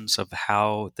assumptions of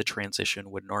how the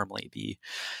transition would normally be.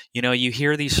 You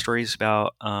hear these stories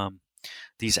about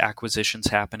these acquisitions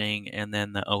happening, and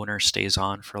then the owner stays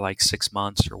on for like 6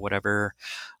 months or whatever,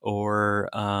 or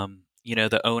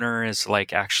the owner is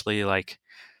like actually like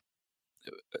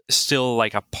still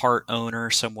like a part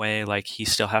owner some way, like he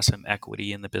still has some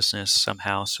equity in the business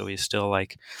somehow, so he's still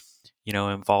like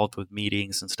involved with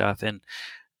meetings and stuff. And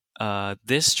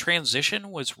this transition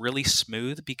was really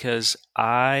smooth because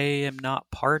I am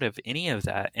not part of any of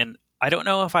that, and I don't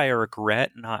know if I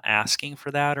regret not asking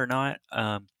for that or not.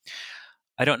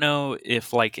 I don't know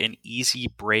if like an easy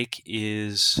break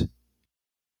is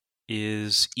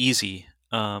easy,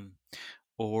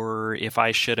 or if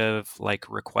I should have like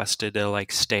requested to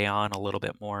like stay on a little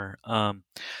bit more.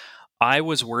 I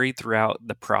was worried throughout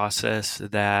the process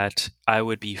that I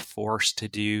would be forced to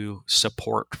do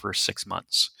support for 6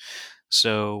 months.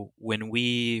 So when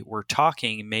we were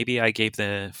talking, maybe I gave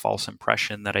the false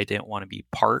impression that I didn't want to be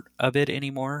part of it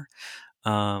anymore.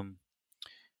 Um,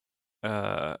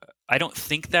 I don't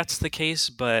think that's the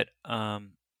case, but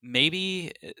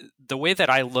maybe the way that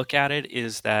I look at it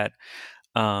is that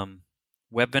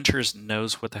Web Ventures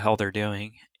knows what the hell they're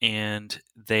doing, and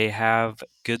they have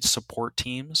good support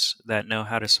teams that know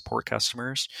how to support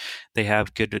customers. They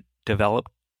have good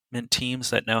development teams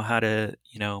that know how to,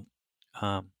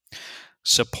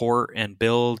 support and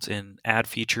build and add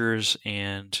features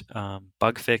and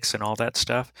bug fix and all that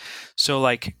stuff. So,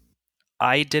 like,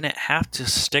 I didn't have to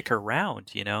stick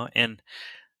around, and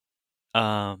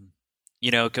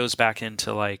it goes back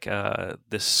into like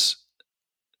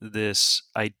this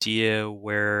idea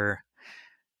where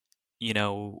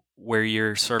where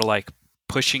you're sort of like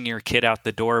pushing your kid out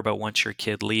the door, but once your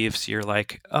kid leaves, you're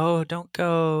like, oh, don't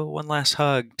go, one last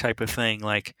hug type of thing,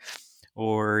 like,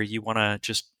 or you want to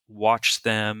just watch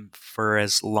them for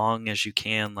as long as you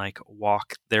can, like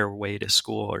walk their way to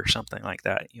school or something like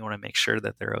that. You want to make sure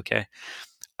that they're okay.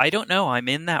 I don't know, I'm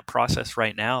in that process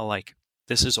right now. Like,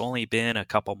 this has only been a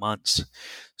couple months,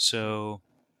 so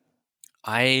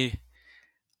I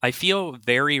feel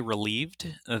very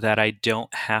relieved that I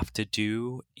don't have to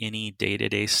do any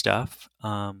day-to-day stuff.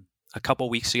 A couple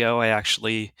weeks ago, I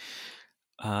actually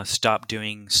stopped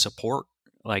doing support.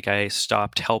 Like, I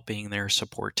stopped helping their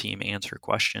support team answer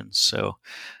questions. So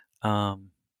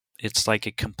it's like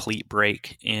a complete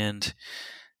break. And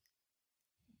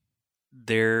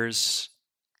there's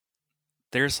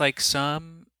like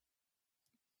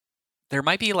there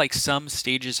might be like some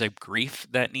stages of grief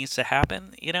that needs to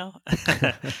happen, Yeah,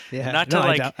 not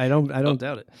to I don't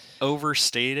doubt it.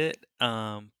 Overstate it.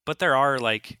 But there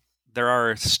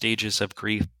are stages of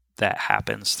grief that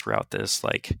happens throughout this,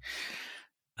 like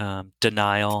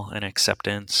denial and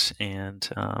acceptance and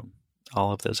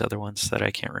all of those other ones that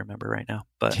I can't remember right now.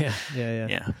 But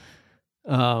yeah.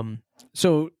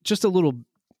 So just a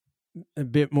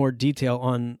bit more detail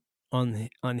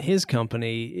on his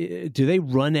company. Do they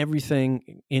run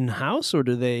everything in-house, or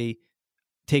do they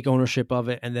take ownership of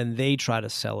it and then they try to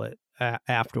sell it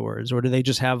afterwards? Or do they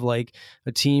just have like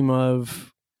a team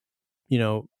of,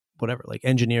 whatever, like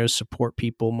engineers, support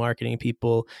people, marketing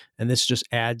people, and this just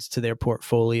adds to their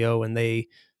portfolio and they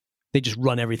just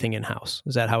run everything in-house?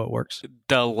 Is that how it works?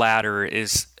 The latter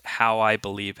is how I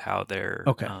believe how they're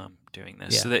doing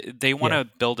this. Yeah. So they want to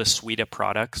build a suite of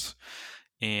products,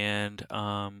 and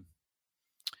I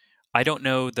don't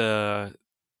know the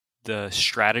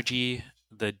strategy,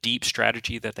 the deep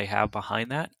strategy that they have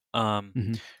behind that.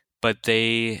 But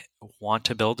they want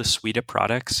to build a suite of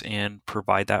products and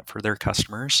provide that for their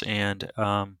customers. And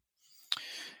I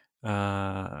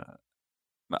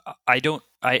didn't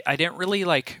really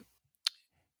like.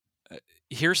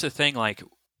 Here's the thing, like,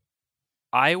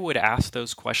 I would ask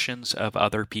those questions of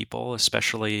other people,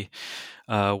 especially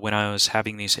when I was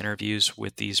having these interviews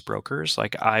with these brokers.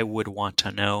 Like, I would want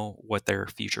to know what their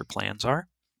future plans are.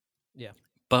 Yeah.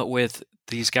 But with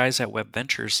these guys at Web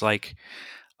Ventures, like,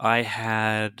 I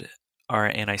had,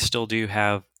 and I still do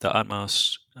have the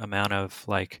utmost amount of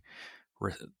like,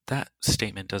 that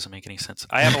statement doesn't make any sense.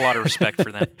 I have a lot of respect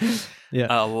for them.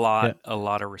 A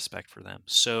lot of respect for them.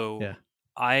 So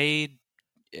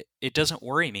it doesn't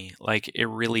worry me. Like, it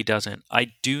really doesn't.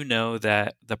 I do know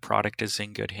that the product is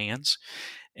in good hands,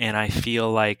 and I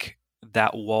feel like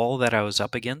that wall that I was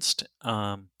up against,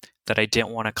 that I didn't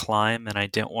want to climb, and I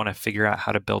didn't want to figure out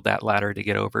how to build that ladder to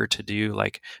get over to do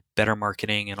like better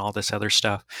marketing and all this other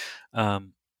stuff.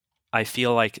 I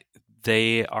feel like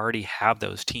they already have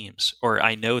those teams, or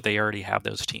I know they already have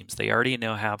those teams. They already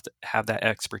know have that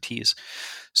expertise.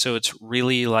 So it's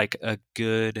really like a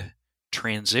good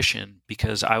transition,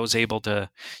 because I was able to,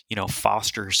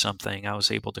 foster something. I was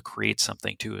able to create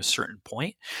something to a certain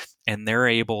point, and they're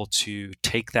able to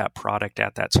take that product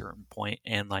at that certain point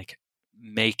and like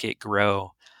make it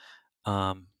grow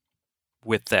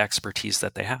with the expertise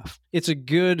that they have. It's a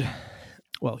good,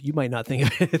 well, you might not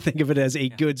think of it as a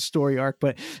good story arc,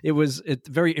 but it was a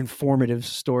very informative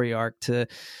story arc to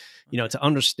to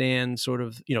understand sort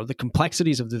of, the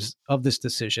complexities of this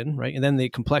decision, right? And then the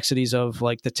complexities of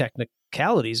like the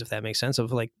technicalities, if that makes sense,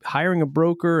 of like hiring a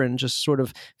broker and just sort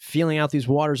of feeling out these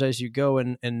waters as you go,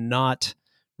 and not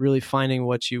really finding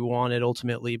what you wanted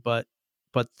ultimately, but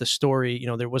the story,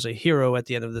 there was a hero at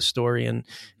the end of the story, and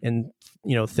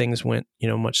things went,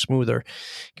 much smoother.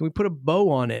 Can we put a bow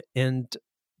on it and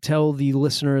tell the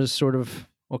listeners sort of,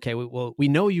 okay, we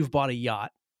know you've bought a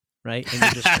yacht, right? And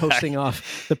you're just coasting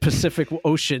off the Pacific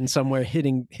Ocean somewhere,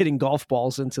 hitting golf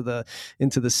balls into the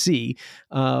sea.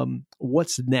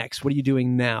 What's next? What are you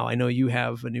doing now? I know you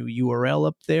have a new URL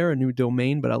up there, a new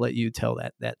domain, but I'll let you tell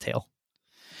that tale.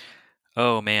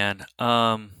 Oh man.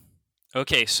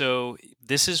 Okay, so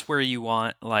this is where you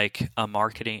want like a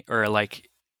marketing or like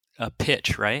a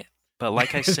pitch, right? But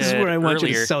like I said, this is where I want earlier,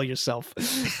 you to sell yourself.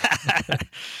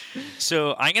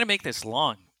 So I'm going to make this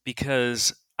long,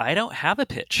 because I don't have a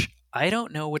pitch. I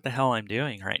don't know what the hell I'm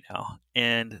doing right now.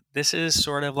 And this is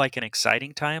sort of like an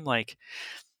exciting time. Like,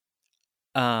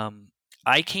 I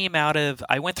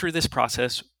went through this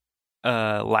process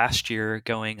last year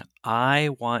going, I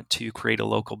want to create a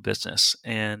local business.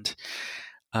 And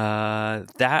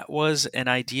that was an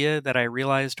idea that I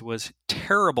realized was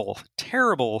terrible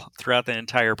throughout the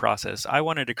entire process. I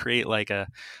wanted to create like a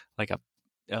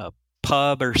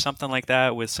pub or something like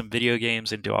that with some video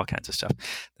games and do all kinds of stuff.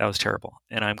 That was terrible.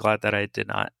 And I'm glad that I did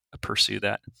not pursue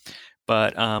that.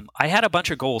 But I had a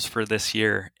bunch of goals for this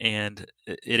year, and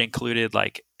it included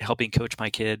like helping coach my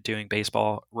kid, doing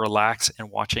baseball, relax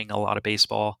and watching a lot of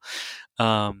baseball.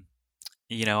 I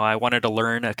wanted to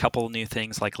learn a couple new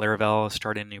things like Laravel,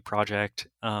 start a new project.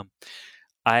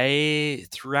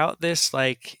 Throughout this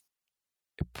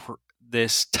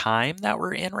this time that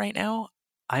we're in right now,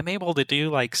 I'm able to do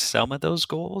like some of those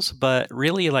goals, but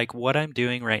really like what I'm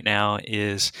doing right now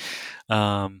is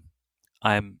I'm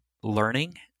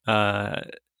learning.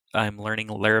 I'm learning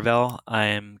Laravel.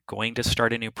 I'm going to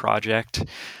start a new project.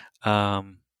 I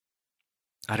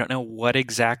don't know what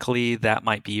exactly that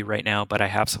might be right now, but I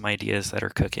have some ideas that are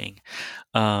cooking.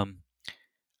 And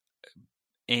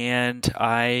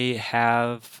I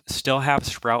still have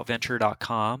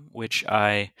sproutventure.com, which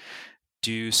I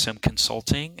do some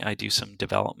consulting, I do some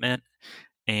development,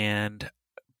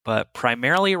 but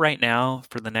primarily right now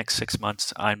for the next 6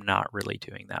 months, I'm not really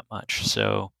doing that much.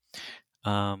 So,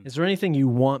 is there anything you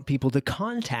want people to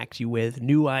contact you with?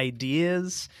 New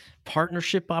ideas,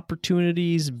 partnership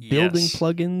opportunities, building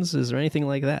plugins? Is there anything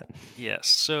like that? Yes.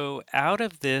 So out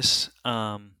of this,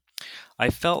 I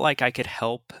felt like I could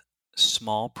help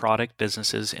small product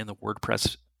businesses in the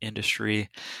WordPress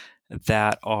industry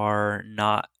that are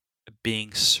not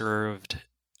being served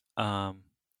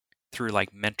through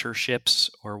like mentorships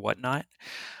or whatnot.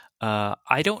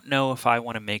 I don't know if I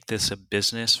want to make this a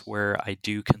business where I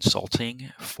do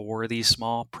consulting for these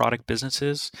small product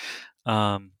businesses.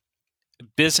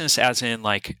 Business as in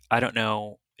like, I don't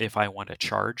know if I want to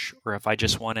charge or if I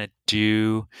just want to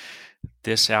do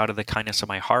this out of the kindness of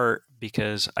my heart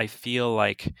because I feel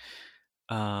like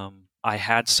I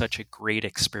had such a great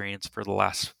experience for the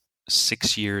last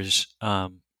 6 years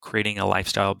creating a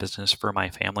lifestyle business for my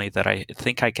family that I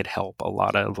think I could help a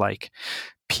lot of like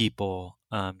people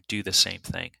do the same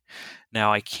thing.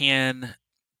 Now I can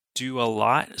do a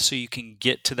lot so you can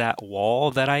get to that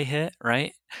wall that I hit,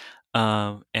 right?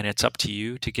 And it's up to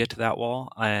you to get to that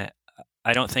wall. I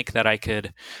don't think that I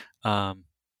could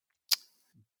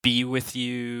be with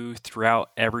you throughout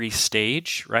every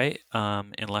stage, right?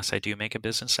 Unless I do make a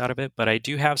business out of it. But I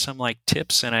do have some like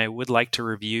tips, and I would like to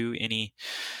review any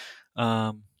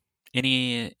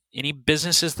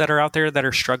businesses that are out there that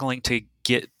are struggling to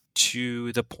get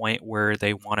to the point where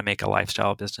they want to make a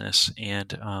lifestyle business.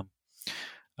 And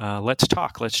let's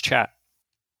talk, let's chat.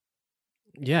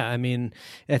 Yeah, I mean,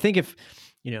 I think if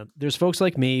there's folks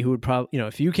like me who would probably,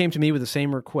 if you came to me with the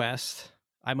same request,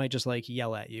 I might just like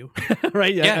yell at you,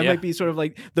 right? I might be sort of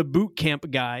like the boot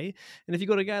camp guy. And if you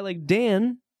go to a guy like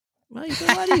Dan, well, he's a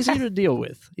lot easier to deal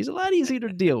with. He's a lot easier to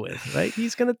deal with, right?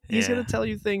 He's gonna tell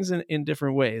you things in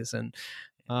different ways, and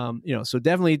so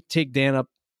definitely take Dan up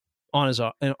on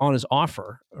his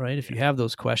offer, right? If you have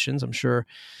those questions, I'm sure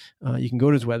you can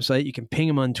go to his website. You can ping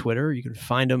him on Twitter. You can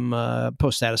find him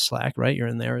post status Slack, right? You're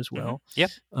in there as well.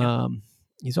 Mm-hmm. Yep.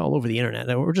 He's all over the internet.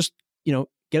 Or just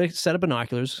get a set of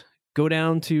binoculars. Go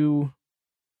down to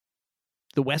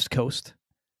the West Coast,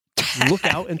 look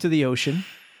out into the ocean.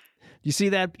 You see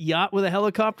that yacht with a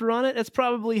helicopter on it? That's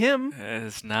probably him.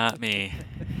 It's not me.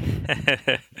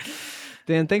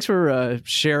 Dan, thanks for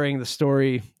sharing the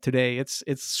story today.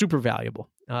 It's super valuable.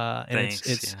 And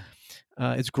Thanks.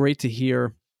 It's great to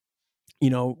hear,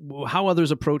 how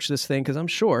others approach this thing, because I'm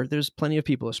sure there's plenty of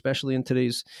people, especially in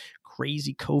today's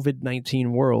crazy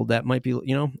COVID-19 world, that might be,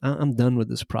 I'm done with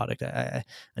this product. I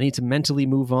need to mentally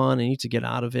move on. I need to get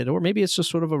out of it. Or maybe it's just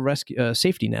sort of a rescue,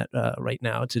 safety net right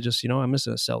now to just, I'm just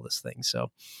going to sell this thing. So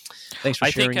thanks for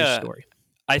sharing your story.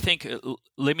 I think,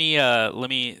 let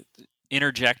me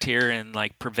interject here and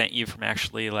like prevent you from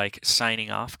actually like signing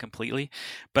off completely.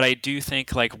 But I do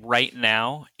think like right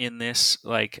now in this,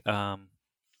 like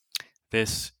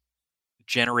this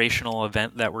generational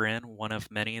event that we're in, one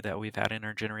of many that we've had in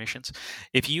our generations,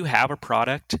 if you have a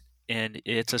product and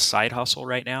it's a side hustle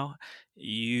right now,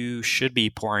 you should be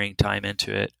pouring time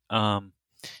into it.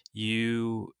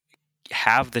 You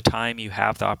have the time, you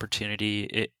have the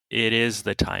opportunity. It is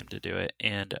the time to do it.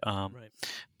 And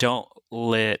don't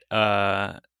let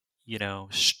the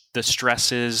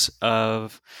stresses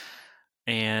of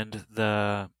and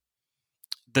the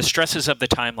stresses of the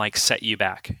time like set you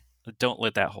back. Don't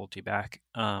let that hold you back.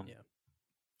 So,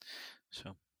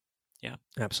 yeah,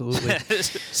 absolutely.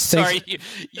 Sorry,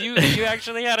 you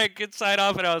actually had a good sign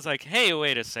off, and I was like, "Hey,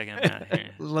 wait a second,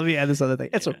 Matt. Let me add this other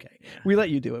thing." It's okay. Yeah. We let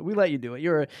you do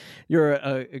it. You're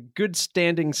a good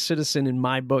standing citizen in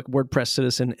my book, WordPress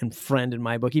citizen and friend in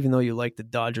my book. Even though you like the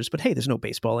Dodgers, but hey, there's no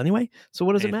baseball anyway, so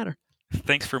what does it matter?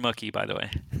 Thanks for Mookie, by the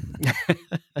way.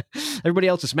 Everybody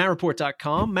else is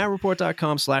mattreport.com,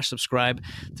 mattreport.com/subscribe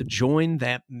to join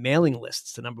that mailing list.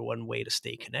 It's the number one way to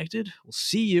stay connected. We'll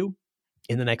see you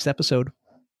in the next episode.